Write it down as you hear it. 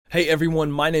Hey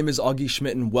everyone, my name is Augie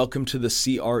Schmidt and welcome to the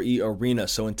CRE Arena.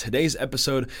 So in today's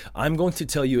episode, I'm going to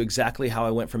tell you exactly how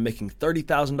I went from making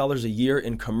 $30,000 a year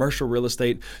in commercial real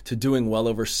estate to doing well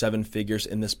over 7 figures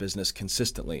in this business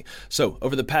consistently. So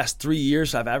over the past 3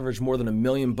 years, I've averaged more than $1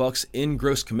 million in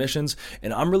gross commissions,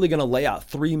 and I'm really going to lay out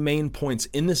 3 main points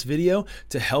in this video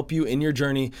to help you in your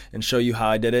journey and show you how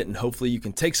I did it. And hopefully you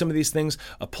can take some of these things,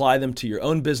 apply them to your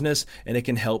own business, and it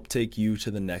can help take you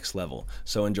to the next level.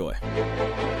 So enjoy.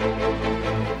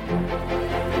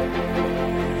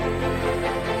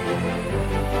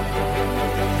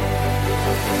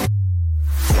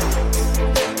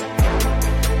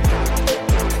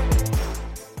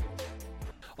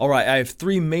 All right, I have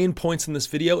 3 main points in this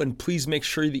video, and please make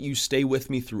sure that you stay with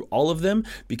me through all of them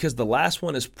because the last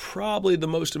one is probably the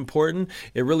most important.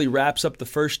 It really wraps up the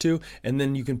first 2, and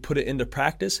then you can put it into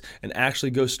practice and actually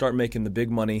go start making the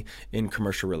big money in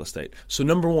commercial real estate. So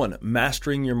number 1,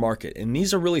 mastering your market. And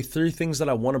these are really 3 things that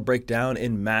I want to break down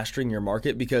in mastering your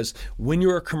market, because when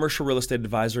you're a commercial real estate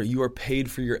advisor, you are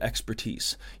paid for your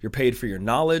expertise. You're paid for your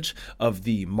knowledge of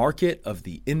the market, of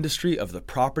the industry, of the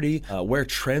property, where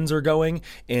trends are going.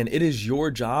 And it is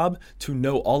your job to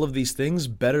know all of these things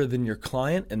better than your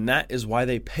client, and that is why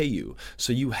they pay you.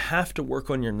 So you have to work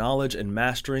on your knowledge and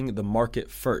mastering the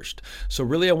market first. So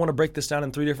really, I want to break this down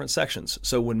in 3 different sections.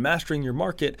 So when mastering your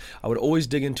market, I would always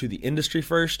dig into the industry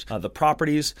first, the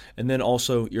properties, and then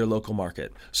also your local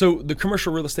market. So the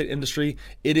commercial real estate industry,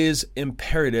 it is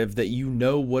imperative that you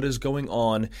know what is going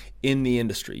on in the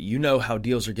industry. You know how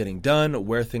deals are getting done,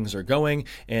 where things are going,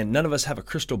 and none of us have a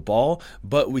crystal ball,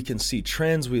 but we can see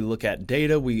trends. We look at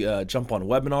data, we jump on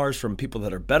webinars from people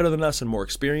that are better than us and more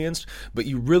experienced, but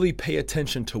you really pay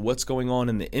attention to what's going on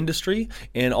in the industry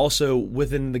and also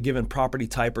within the given property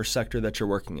type or sector that you're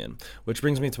working in. Which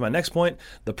brings me to my next point,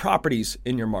 the properties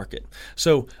in your market.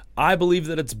 So I believe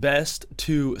that it's best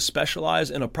to specialize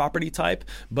in a property type,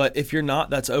 but if you're not,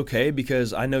 that's okay,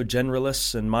 because I know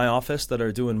generalists in my office that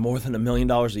are doing more than $1 million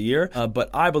a year, but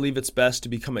I believe it's best to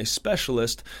become a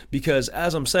specialist because,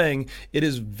 as I'm saying, it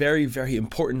is very, very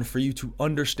important for you to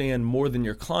understand more than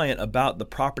your client about the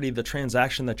property, the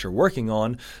transaction that you're working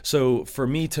on. So for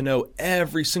me to know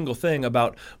every single thing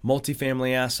about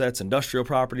multifamily assets, industrial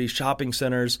properties, shopping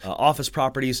centers, office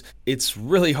properties, it's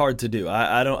really hard to do.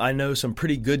 I know some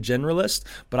pretty good generalist,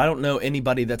 but I don't know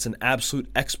anybody that's an absolute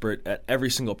expert at every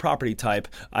single property type.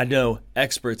 I know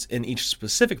experts in each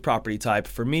specific property type.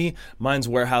 For me, mine's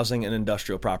warehousing and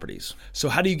industrial properties. So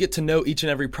how do you get to know each and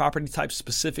every property type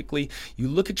specifically? You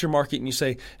look at your market and you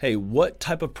say, hey, what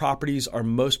type of properties are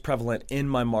most prevalent in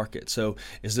my market? So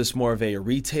is this more of a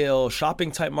retail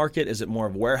shopping type market? Is it more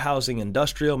of warehousing,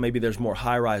 industrial? Maybe there's more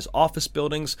high-rise office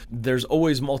buildings. There's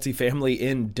always multifamily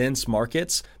in dense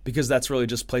markets because that's really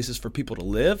just places for people to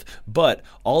live. But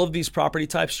all of these property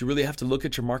types, you really have to look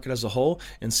at your market as a whole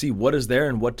and see what is there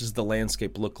and what does the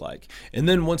landscape look like. And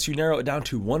then once you narrow it down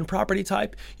to one property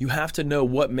type, you have to know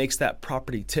what makes that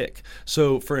property tick.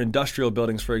 So for industrial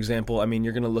buildings, for example,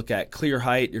 you're going to look at clear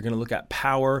height, you're going to look at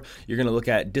power, you're going to look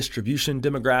at distribution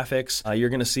demographics, you're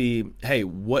going to see, hey,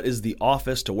 what is the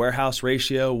office to warehouse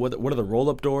ratio? What are the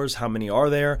roll-up doors? How many are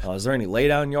there? Is there any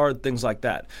laydown yard? Things like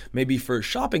that. Maybe for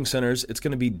shopping centers, it's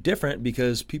going to be different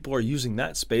because people are using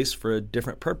that space for a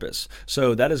different purpose.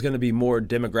 So that is going to be more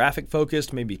demographic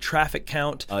focused, maybe traffic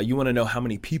count. You want to know how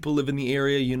many people live in the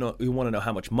area. You want to know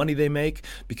how much money they make,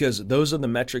 because those are the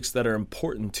metrics that are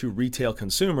important to retail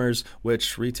consumers,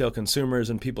 which retail consumers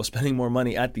and people spending more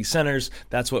money at these centers,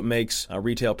 that's what makes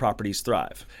retail properties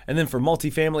thrive. And then for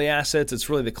multifamily assets, it's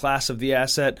really the class of the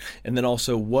asset and then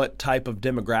also what type of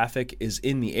demographic is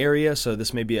in the area. So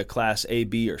this may be a class A,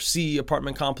 B, or C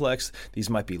apartment complex. These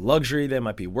might be luxury, they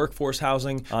might be workforce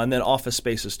housing, and then office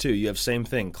spaces too. You have same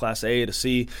thing, class A to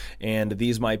C, and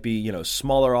these might be,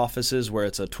 smaller offices where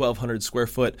it's a 1,200 square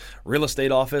foot real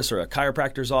estate office or a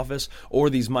chiropractor's office, or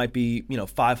these might be,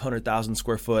 500,000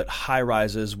 square foot high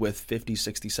rises with 50,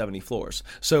 60, 70 floors.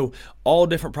 So all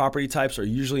different property types are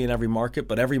usually in every market,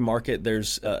 but every market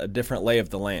there's a different lay of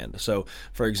the land. So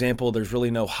for example, there's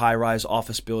really no high rise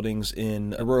office buildings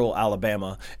in rural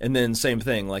Alabama. And then same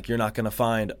thing, like you're not going to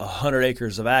find 100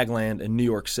 acres of ag land in New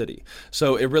York City.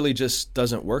 So it really just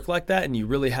doesn't work like that. And you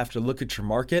really have to look at your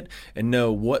market and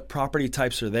know what property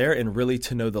types are there and really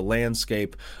to know the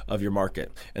landscape of your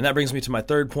market. And that brings me to my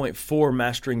third point for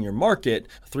mastering your market.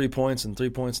 3 points and 3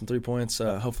 points and 3 points.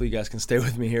 Hopefully you guys can stay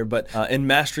with me here. But in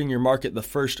mastering your market, the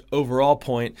first overall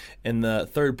point and the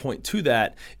third point to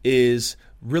that is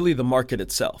really the market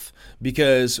itself.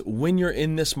 Because when you're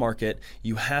in this market,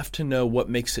 you have to know what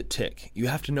makes it tick. You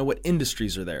have to know what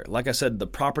industries are there. Like I said, the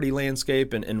property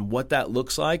landscape and what that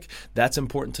looks like, that's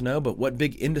important to know. But what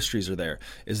big industries are there?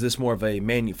 Is this more of a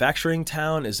manufacturing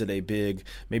town? Is it a big,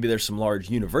 maybe there's some large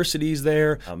universities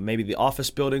there, maybe the office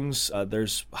buildings,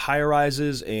 there's high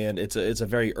rises, and it's a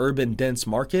very urban dense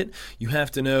market. You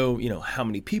have to know, how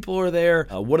many people are there?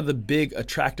 What are the big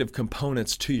attractive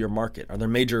components to your market? Are there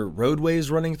major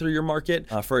roadways running through your market?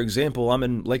 For example, I'm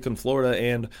in Lakeland, Florida,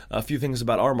 and a few things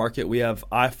about our market. We have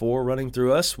I-4 running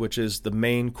through us, which is the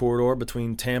main corridor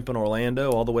between Tampa and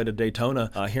Orlando, all the way to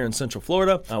Daytona here in Central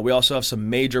Florida. We also have some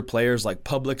major players like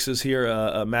Publix is here,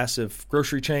 a massive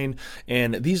grocery chain,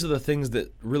 and these are the things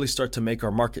that really start to make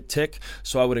our market tick.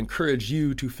 So I would encourage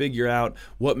you to figure out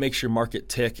what makes your market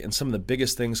tick, and some of the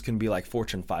biggest things can be like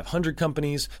Fortune 500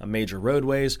 companies, major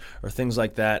roadways, or things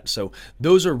like that. So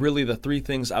those are really the three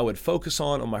things I would focus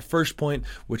on my first point,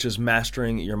 which is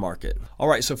mastering your market. All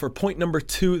right, so for point number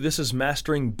 2, this is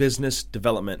mastering business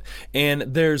development. And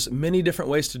there's many different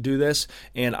ways to do this,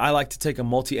 and I like to take a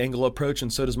multi-angle approach,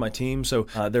 and so does my team. So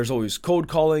there's always cold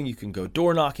calling, you can go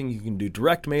door knocking, you can do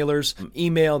direct mailers,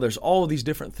 email, there's all of these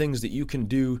different things that you can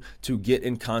do to get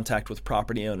in contact with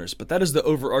property owners. But that is the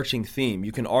overarching theme.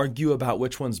 You can argue about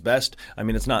which one's best. I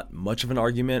mean, it's not much of an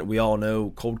argument. We all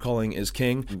know cold calling is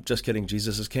king. Just kidding,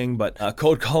 Jesus is king, but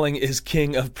cold calling is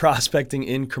king of prospecting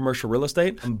in commercial real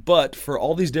estate. But for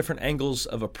all these different angles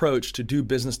of approach to do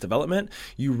business development,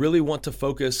 you really want to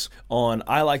focus on,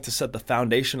 I like to set the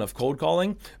foundation of cold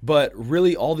calling, but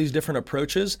really all these different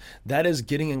approaches, that is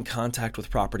getting in contact with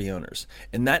property owners.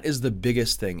 And that is the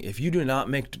biggest thing. If you do not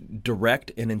make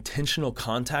direct and intentional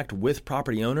contact with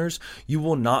property owners, you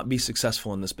will not be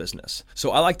successful in this business.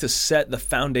 So I like to set the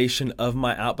foundation of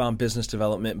my outbound business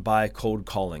development by cold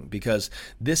calling, because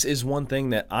this is one thing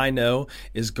that I know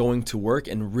is going to work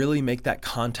and really make that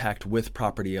contact with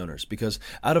property owners. Because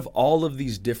out of all of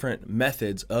these different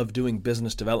methods of doing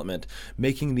business development,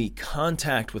 making the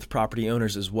contact with property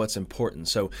owners is what's important.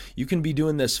 So you can be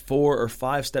doing this 4 or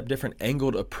 5 step different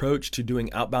angled approach to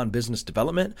doing outbound business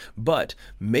development, but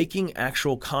making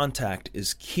actual contact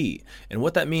is key. And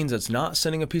what that means, it's not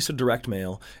sending a piece of direct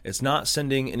mail, it's not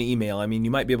sending an email. I mean,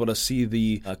 you might be able to see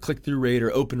the click-through rate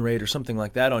or open rate or something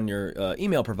like that on your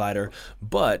email provider,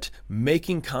 but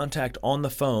making contact on the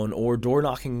phone or door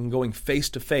knocking and going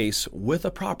face-to-face with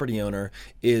a property owner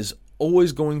is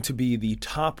always going to be the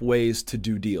top ways to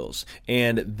do deals.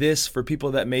 And this, for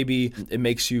people that maybe it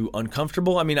makes you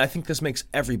uncomfortable, I mean, I think this makes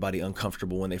everybody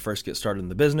uncomfortable when they first get started in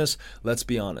the business, let's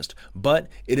be honest. But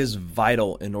it is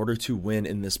vital in order to win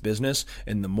in this business.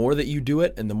 And the more that you do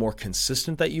it and the more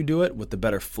consistent that you do it with the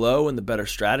better flow and the better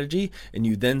strategy, and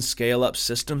you then scale up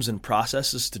systems and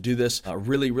processes to do this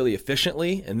really, really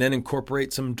efficiently, and then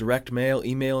incorporate some direct mail,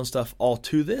 email, and stuff all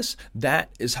to this, that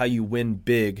is how you win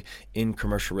big in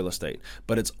commercial real estate.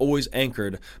 But it's always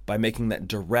anchored by making that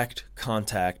direct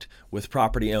contact with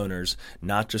property owners,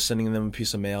 not just sending them a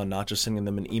piece of mail, not just sending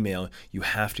them an email. You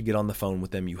have to get on the phone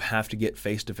with them. You have to get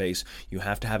face-to-face. You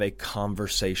have to have a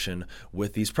conversation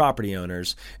with these property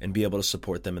owners and be able to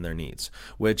support them in their needs,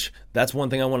 which that's one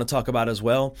thing I want to talk about as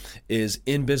well, is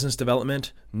in business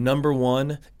development, number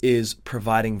 1 is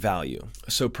providing value.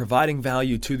 So providing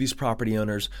value to these property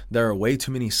owners. There are way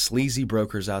too many sleazy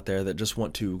brokers out there that just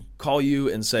want to call you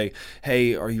and say,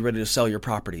 hey, are you ready to sell your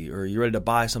property? Or are you ready to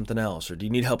buy something else? Or do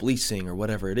you need help leasing or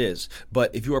whatever it is?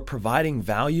 But if you are providing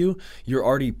value, you're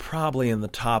already probably in the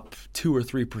top 2 or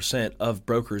 3% of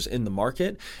brokers in the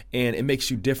market. And it makes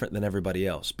you different than everybody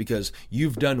else because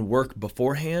you've done work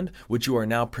beforehand, which you are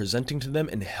now presenting to them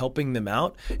and helping them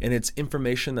out. And it's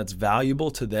information that's valuable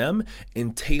to them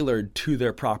and tailored to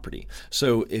their property.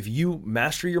 So if you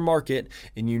master your market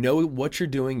and you know what you're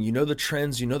doing, you know the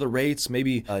trends, you know the rates,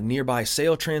 maybe nearby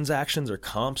sale transactions or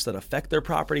comps that affect their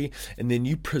property, and then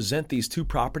you present these to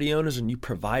property owners and you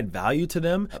provide value to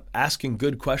them, asking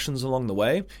good questions along the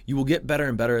way, you will get better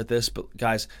and better at this. But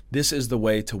guys, this is the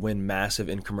way to win massive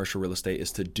in commercial real estate,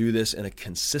 is to do this in a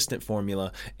consistent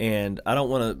formula. And I don't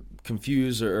want to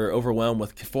confuse or overwhelm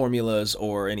with formulas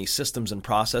or any systems and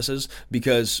processes,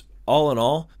 because all in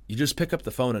all, you just pick up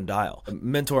the phone and dial. A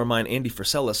mentor of mine, Andy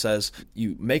Frisella, says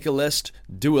you make a list,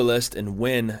 do a list, and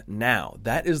win now.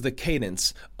 That is the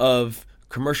cadence of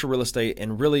commercial real estate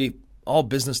and really all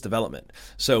business development.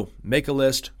 So make a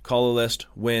list, call a list,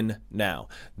 win now.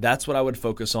 That's what I would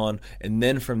focus on. And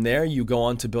then from there, you go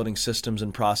on to building systems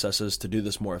and processes to do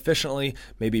this more efficiently,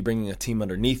 maybe bringing a team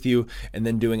underneath you, and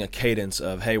then doing a cadence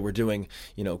of, hey, we're doing,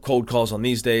 cold calls on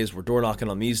these days, we're door knocking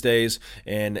on these days,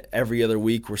 and every other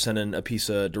week we're sending a piece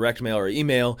of direct mail or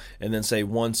email, and then say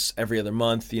once every other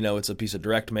month, it's a piece of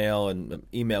direct mail and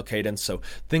email cadence. So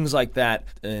things like that,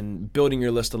 and building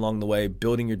your list along the way,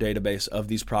 building your database of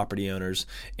these property owners,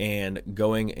 and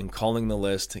going and calling the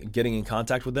list, getting in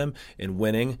contact with them and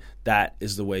winning. That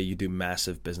is the way you do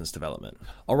massive business development.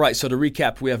 All right, so to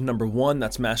recap, we have number 1,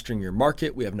 that's mastering your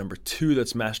market. We have number 2,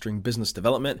 that's mastering business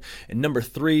development. And number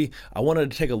 3, I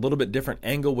wanted to take a little bit different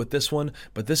angle with this one,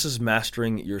 but this is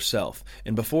mastering yourself.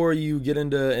 And before you get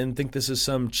into and think this is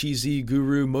some cheesy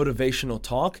guru motivational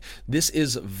talk, this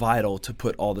is vital to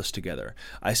put all this together.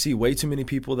 I see way too many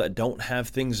people that don't have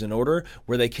things in order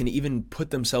where they can even put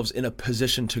themselves in a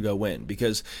position to go win.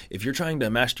 Because if you're trying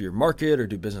to master your market or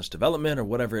do business development or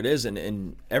whatever it is,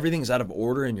 and everything's out of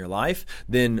order in your life,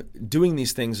 then doing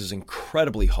these things is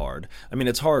incredibly hard. I mean,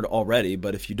 it's hard already,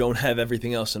 but if you don't have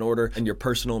everything else in order in your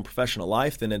personal and professional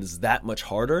life, then it is that much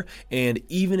harder. And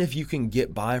even if you can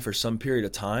get by for some period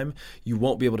of time, you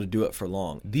won't be able to do it for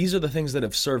long. These are the things that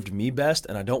have served me best,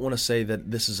 and I don't want to say that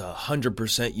this is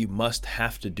 100% you must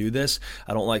have to do this.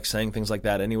 I don't like saying things like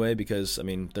that anyway, because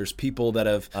there's people that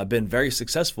have been very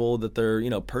successful that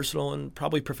their personal and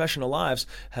probably professional lives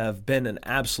have been an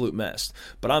absolute mess.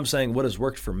 But I'm saying what has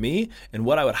worked for me, and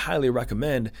what I would highly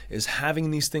recommend is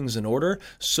having these things in order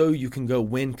so you can go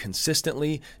win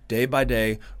consistently, day by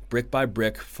day, brick by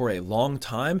brick for a long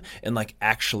time, and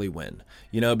actually win,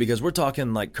 because we're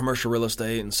talking commercial real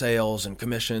estate and sales and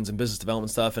commissions and business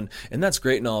development stuff. And that's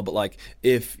great and all, but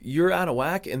if you're out of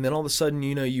whack and then all of a sudden,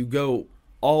 you go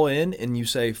all in and you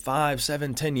say 5,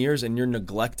 7, 10 years and you're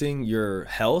neglecting your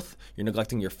health, you're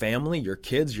neglecting your family, your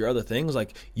kids, your other things,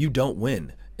 you don't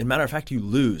win. As a matter of fact, you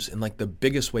lose in the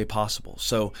biggest way possible.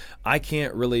 So I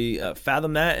can't really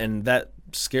fathom that, and that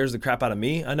scares the crap out of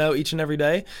me, I know, each and every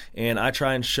day. And I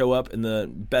try and show up in the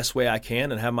best way I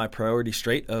can and have my priority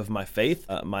straight of my faith,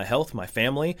 my health, my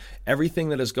family, everything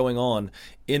that is going on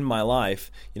in my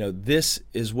life. This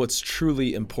is what's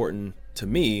truly important to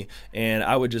me. And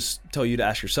I would just tell you to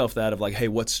ask yourself that of hey,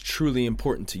 what's truly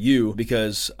important to you?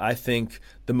 Because I think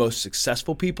the most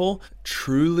successful people,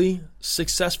 truly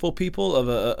successful people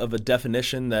of a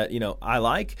definition that, I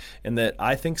like and that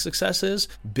I think success is,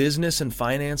 business and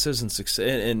finances and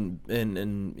success and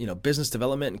business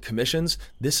development and commissions.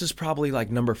 This is probably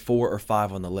number 4 or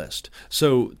 5 on the list.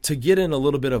 So to get in a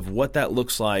little bit of what that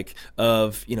looks like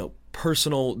of,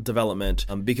 personal development,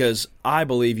 because I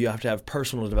believe you have to have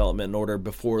personal development in order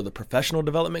before the professional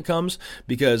development comes,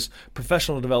 because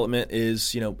professional development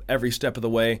is, every step of the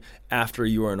way after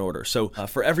you are in order. So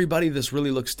for everybody, this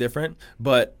really looks different,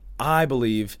 but I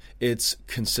believe it's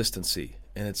consistency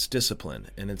and it's discipline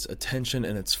and it's attention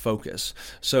and it's focus.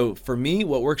 So for me,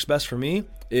 what works best for me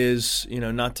is,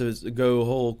 not to go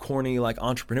whole corny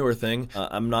entrepreneur thing.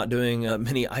 I'm not doing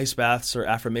many ice baths or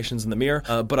affirmations in the mirror,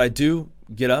 but I do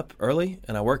get up early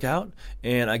and I work out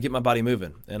and I get my body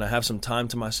moving and I have some time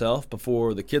to myself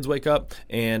before the kids wake up,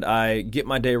 and I get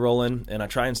my day rolling and I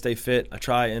try and stay fit. I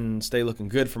try and stay looking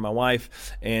good for my wife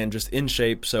and just in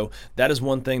shape. So that is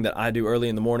one thing that I do early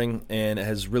in the morning, and it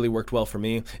has really worked well for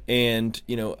me. And,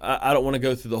 I don't want to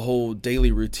go through the whole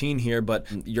daily routine here, but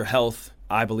your health,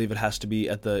 I believe it has to be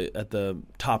at the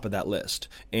top of that list.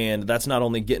 And that's not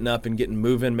only getting up and getting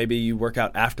moving, maybe you work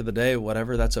out after the day,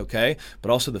 whatever, that's okay,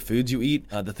 but also the foods you eat,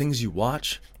 the things you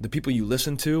watch, the people you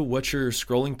listen to, what you're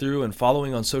scrolling through and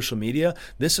following on social media.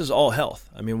 This is all health.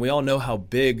 We all know how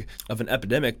big of an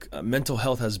epidemic mental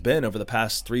health has been over the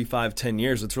past 3, 5, 10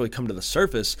 years. It's really come to the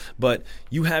surface, but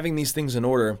you having these things in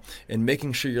order and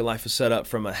making sure your life is set up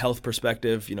from a health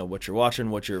perspective, what you're watching,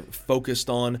 what you're focused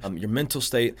on, your mental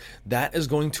state, that is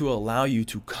going to allow you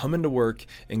to come into work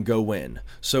and go win.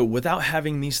 So without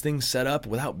having these things set up,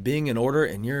 without being in order,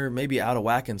 and you're maybe out of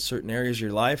whack in certain areas of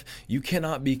your life, you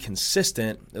cannot be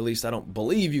consistent. At least I don't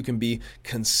believe you can be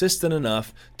consistent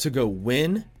enough to go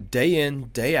win day in,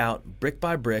 day out, brick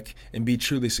by brick, and be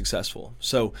truly successful.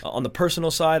 So on the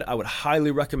personal side, I would highly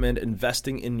recommend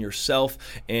investing in yourself,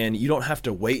 and you don't have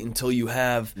to wait until you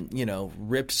have,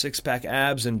 ripped 6-pack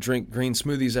abs and drink green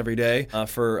smoothies every day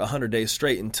for 100 days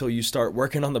straight until you start start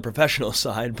working on the professional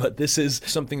side, but this is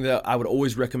something that I would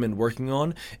always recommend working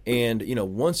on. And,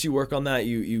 once you work on that,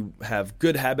 you have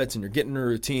good habits and you're getting a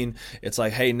routine. It's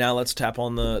like, hey, now let's tap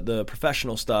on the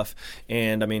professional stuff.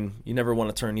 And I mean, you never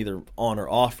want to turn either on or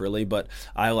off really, but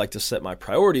I like to set my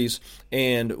priorities.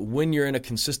 And when you're in a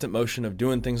consistent motion of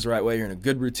doing things the right way, you're in a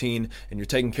good routine and you're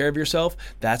taking care of yourself,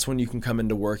 that's when you can come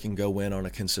into work and go win on a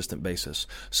consistent basis.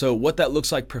 So what that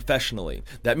looks like professionally,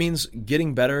 that means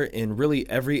getting better in really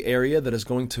every area that is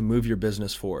going to move your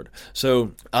business forward.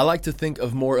 So I like to think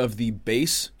of more of the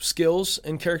base skills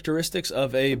and characteristics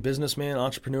of a businessman,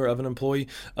 entrepreneur, of an employee,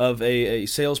 of a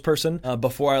salesperson,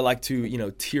 before I like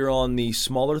to, tier on the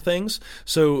smaller things.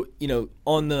 So,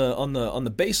 on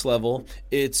the base level,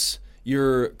 it's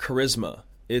your charisma.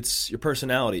 It's your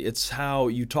personality. It's how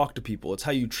you talk to people. It's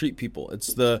how you treat people.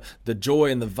 It's the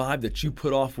joy and the vibe that you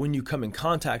put off when you come in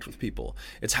contact with people.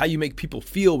 It's how you make people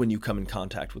feel when you come in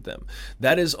contact with them.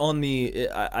 That is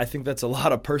I think that's a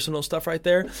lot of personal stuff right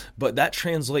there, but that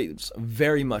translates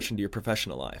very much into your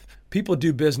professional life. People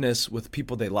do business with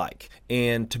people they like.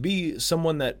 And to be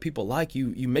someone that people like,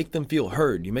 you make them feel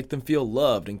heard, you make them feel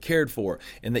loved and cared for,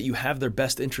 and that you have their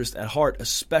best interest at heart,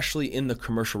 especially in the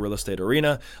commercial real estate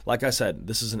arena. Like I said,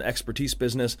 this is an expertise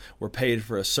business. We're paid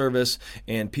for a service,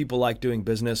 and people like doing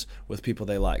business with people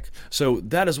they like. So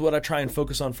that is what I try and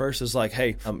focus on first, is like,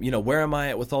 hey, where am I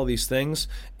at with all these things?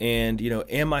 And,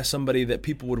 am I somebody that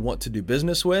people would want to do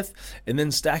business with? And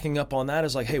then stacking up on that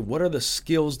is like, hey, what are the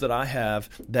skills that I have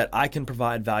that I can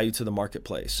provide value to the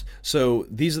marketplace? So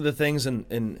these are the things,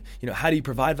 and how do you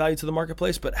provide value to the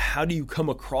marketplace, but how do you come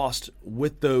across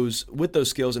with those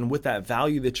skills and with that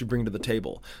value that you bring to the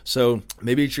table? So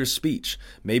maybe it's your speech,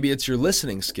 maybe it's your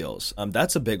listening skills.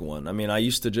 That's a big one. I mean, I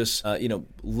used to just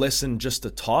listen just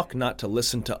to talk, not to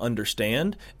listen to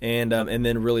understand, and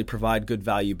then really provide good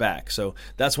value back. So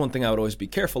that's one thing I would always be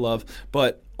careful of.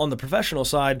 But on the professional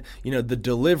side, the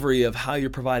delivery of how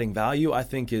you're providing value, I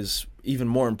think, is even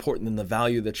more important than the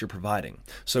value that you're providing.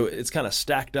 So it's kind of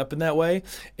stacked up in that way.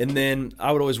 And then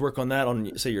I would always work on that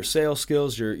on, say, your sales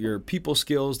skills, your people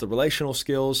skills, the relational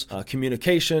skills,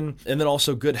 communication, and then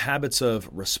also good habits of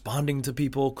responding to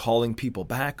people, calling people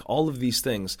back. All of these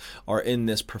things are in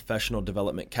this professional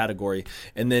development category.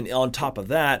 And then on top of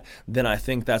that, then I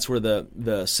think that's where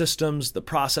the systems, the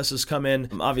processes come in.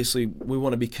 Obviously, we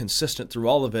want to be consistent through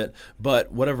all of it,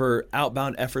 but whatever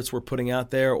outbound efforts we're putting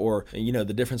out there, or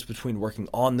the difference between working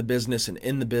on the business and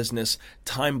in the business,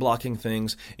 time blocking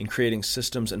things, and creating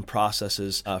systems and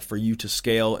processes for you to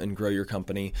scale and grow your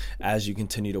company as you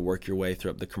continue to work your way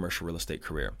through the commercial real estate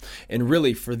career. And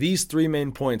really, for these three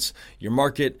main points, your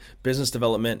market, business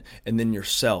development, and then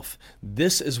yourself,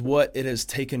 this is what it has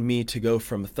taken me to go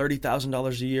from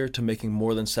 $30,000 a year to making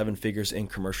more than 7 figures in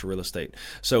commercial real estate.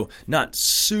 So not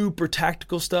super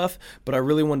tactical stuff, but I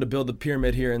really wanted to build the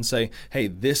pyramid here and say, hey,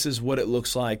 this is what it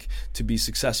looks like to be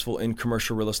successful in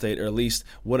commercial real estate, or at least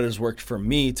what has worked for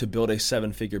me to build a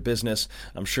 7-figure business.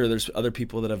 I'm sure there's other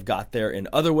people that have got there in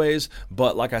other ways,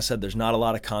 but like I said, there's not a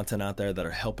lot of content out there that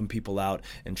are helping people out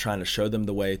and trying to show them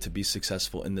the way to be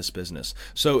successful in this business.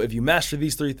 So if you master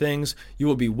these 3 things, you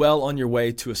will be well on your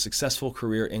way to a successful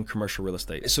career in commercial real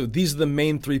estate. So these are the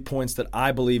main 3 points that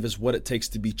I believe is what it takes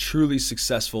to be truly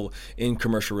successful in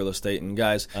commercial real estate. And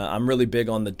guys, I'm really big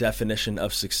on the definition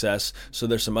of success. So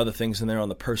there's some other things in there on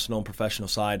the personal and professional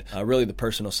side. Really the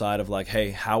personal side of like,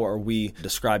 hey, how are we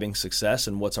describing success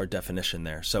and what's our definition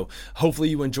there? So hopefully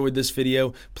you enjoyed this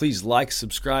video. Please like,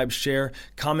 subscribe, share,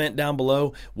 comment down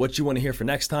below what you want to hear for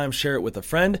next time. Share it with a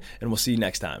friend, and we'll see you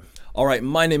next time. All right,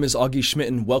 my name is Augie Schmidt,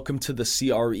 and welcome to the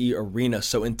CRE Arena.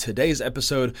 So in today's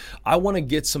episode, I want to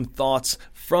get some thoughts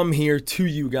from here to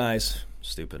you guys.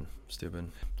 Stupid.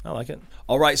 I like it.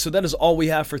 All right, so that is all we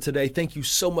have for today. Thank you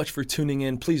so much for tuning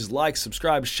in. Please like,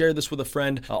 subscribe, share this with a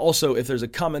friend. Also, if there's a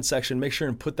comment section, make sure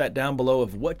and put that down below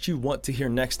of what you want to hear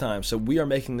next time. So we are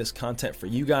making this content for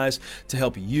you guys to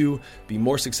help you be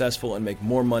more successful and make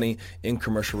more money in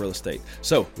commercial real estate.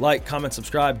 So like, comment,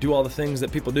 subscribe, do all the things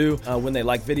that people do when they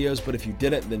like videos. But if you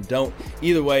didn't, then don't.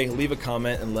 Either way, leave a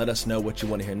comment and let us know what you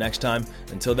want to hear next time.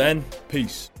 Until then,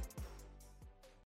 peace.